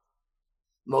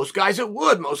 Most guys it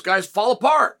would. Most guys fall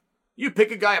apart. You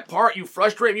pick a guy apart, you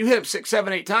frustrate him, you hit him 6,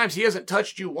 7, 8 times, he hasn't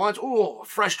touched you once. Ooh,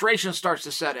 frustration starts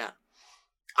to set in.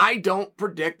 I don't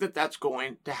predict that that's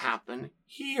going to happen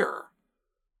here.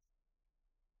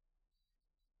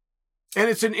 And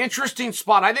it's an interesting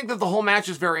spot. I think that the whole match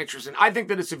is very interesting. I think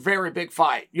that it's a very big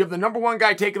fight. You have the number 1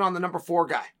 guy taking on the number 4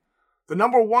 guy. The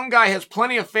number 1 guy has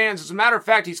plenty of fans. As a matter of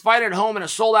fact, he's fighting at home in a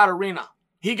sold-out arena.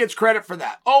 He gets credit for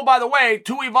that. Oh, by the way,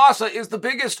 Tuivasa is the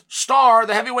biggest star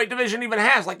the heavyweight division even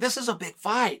has. Like, this is a big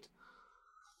fight.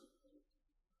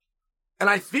 And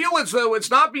I feel as though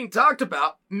it's not being talked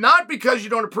about, not because you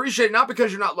don't appreciate it, not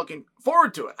because you're not looking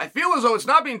forward to it. I feel as though it's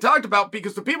not being talked about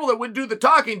because the people that would do the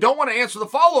talking don't want to answer the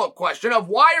follow-up question of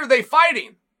why are they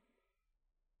fighting?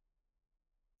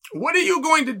 What are you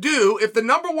going to do if the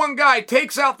number 1 guy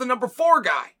takes out the number 4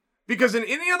 guy? Because in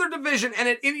any other division and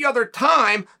at any other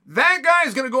time, that guy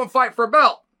is going to go and fight for a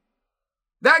belt.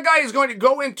 That guy is going to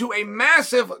go into a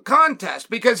massive contest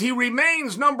because he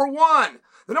remains number 1.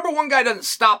 The number 1 guy doesn't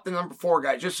stop the number 4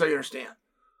 guy, just so you understand.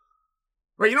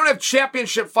 Right? You don't have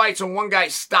championship fights and one guy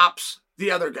stops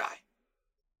the other guy.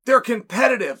 They're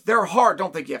competitive. They're hard.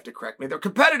 Don't think you have to correct me. They're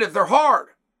competitive. They're hard.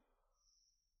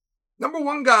 Number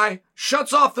 1 guy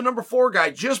shuts off the number 4 guy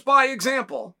just by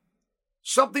example.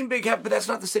 Something big happened, but that's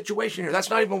not the situation here. That's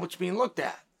not even what's being looked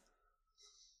at.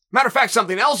 Matter of fact,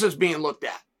 something else is being looked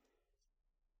at.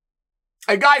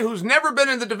 A guy who's never been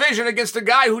in the division against a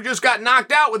guy who just got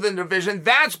knocked out within the division,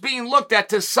 that's being looked at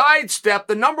to sidestep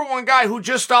the number 1 guy who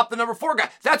just stopped the number 4 guy.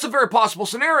 That's a very possible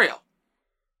scenario.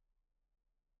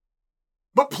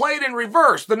 But played in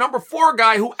reverse. The number 4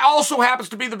 guy, who also happens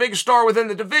to be the biggest star within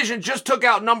the division, just took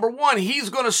out number 1. He's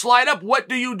going to slide up. What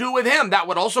do you do with him? That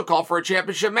would also call for a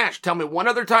championship match. Tell me one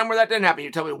other time where that didn't happen.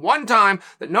 You tell me one time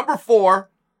that number 4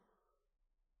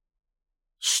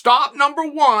 stopped number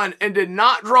 1 and did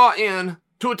not draw in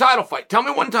to a title fight. Tell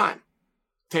me one time.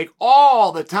 Take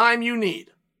all the time you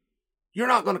need. You're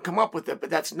not going to come up with it, but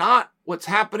that's not what's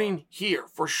happening here.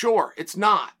 For sure, it's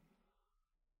not.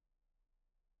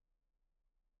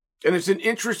 And it's an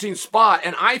interesting spot,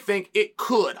 and I think it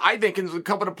could. I think it's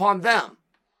incumbent upon them.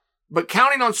 But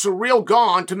counting on Ciryl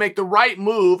Gane to make the right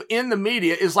move in the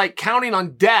media is like counting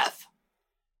on death.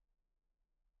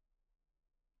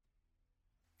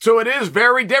 So it is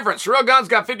very different. Ciryl Gane's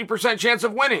got 50% chance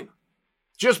of winning,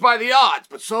 just by the odds,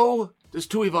 but so does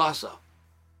Tuivasa.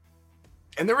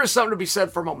 And there is something to be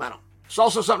said for momentum. There's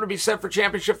also something to be said for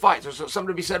championship fights. There's something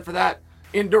to be said for that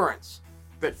endurance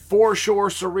that for sure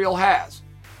Ciryl has,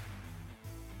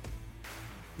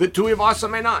 that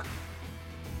Tuivasa may not.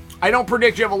 I don't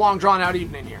predict you have a long drawn-out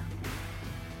evening here.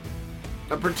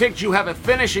 I predict you have a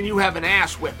finish and you have an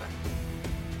ass whipping.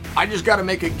 I just got to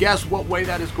make a guess what way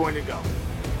that is going to go.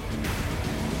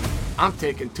 I'm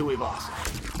taking Tuivasa.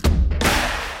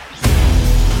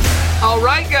 All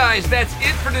right, guys, that's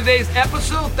it for today's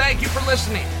episode. Thank you for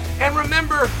listening. And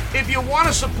remember, if you want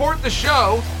to support the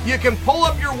show, you can pull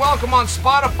up your welcome on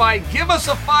Spotify, give us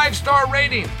a 5-star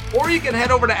rating, or you can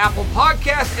head over to Apple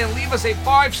Podcasts and leave us a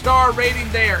 5-star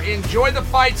rating there. Enjoy the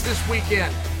fights this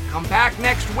weekend. Come back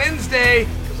next Wednesday,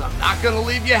 because I'm not going to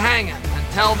leave you hanging.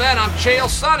 Until then, I'm Chael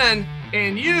Sonnen,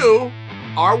 and you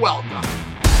are welcome.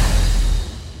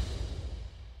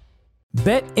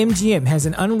 BetMGM has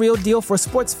an unreal deal for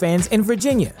sports fans in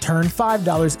Virginia. Turn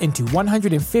 $5 into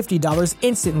 $150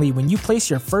 instantly when you place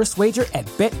your first wager at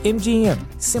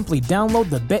BetMGM. Simply download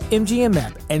the BetMGM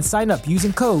app and sign up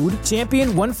using code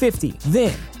Champion150.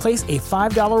 Then, place a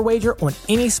 $5 wager on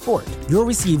any sport. You'll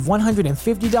receive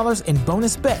 $150 in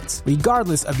bonus bets,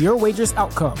 regardless of your wager's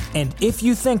outcome. And if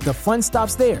you think the fun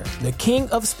stops there, the king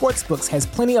of sportsbooks has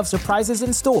plenty of surprises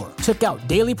in store. Check out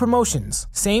daily promotions,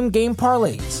 same-game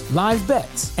parlays, live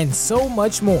bets, and so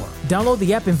much more. Download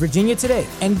the app in Virginia today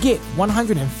and get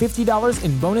 $150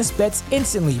 in bonus bets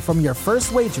instantly from your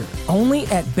first wager. Only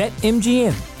at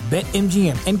BetMGM.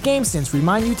 BetMGM and GameSense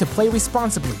remind you to play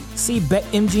responsibly. See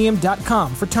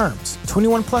BetMGM.com for terms.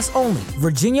 21 plus only.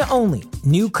 Virginia only.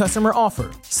 New customer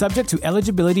offer. Subject to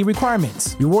eligibility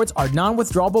requirements. Rewards are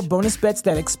non-withdrawable bonus bets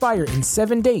that expire in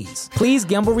 7 days. Please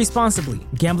gamble responsibly.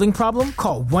 Gambling problem?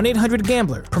 Call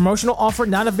 1-800-GAMBLER. Promotional offer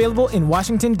not available in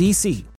Washington, D.C.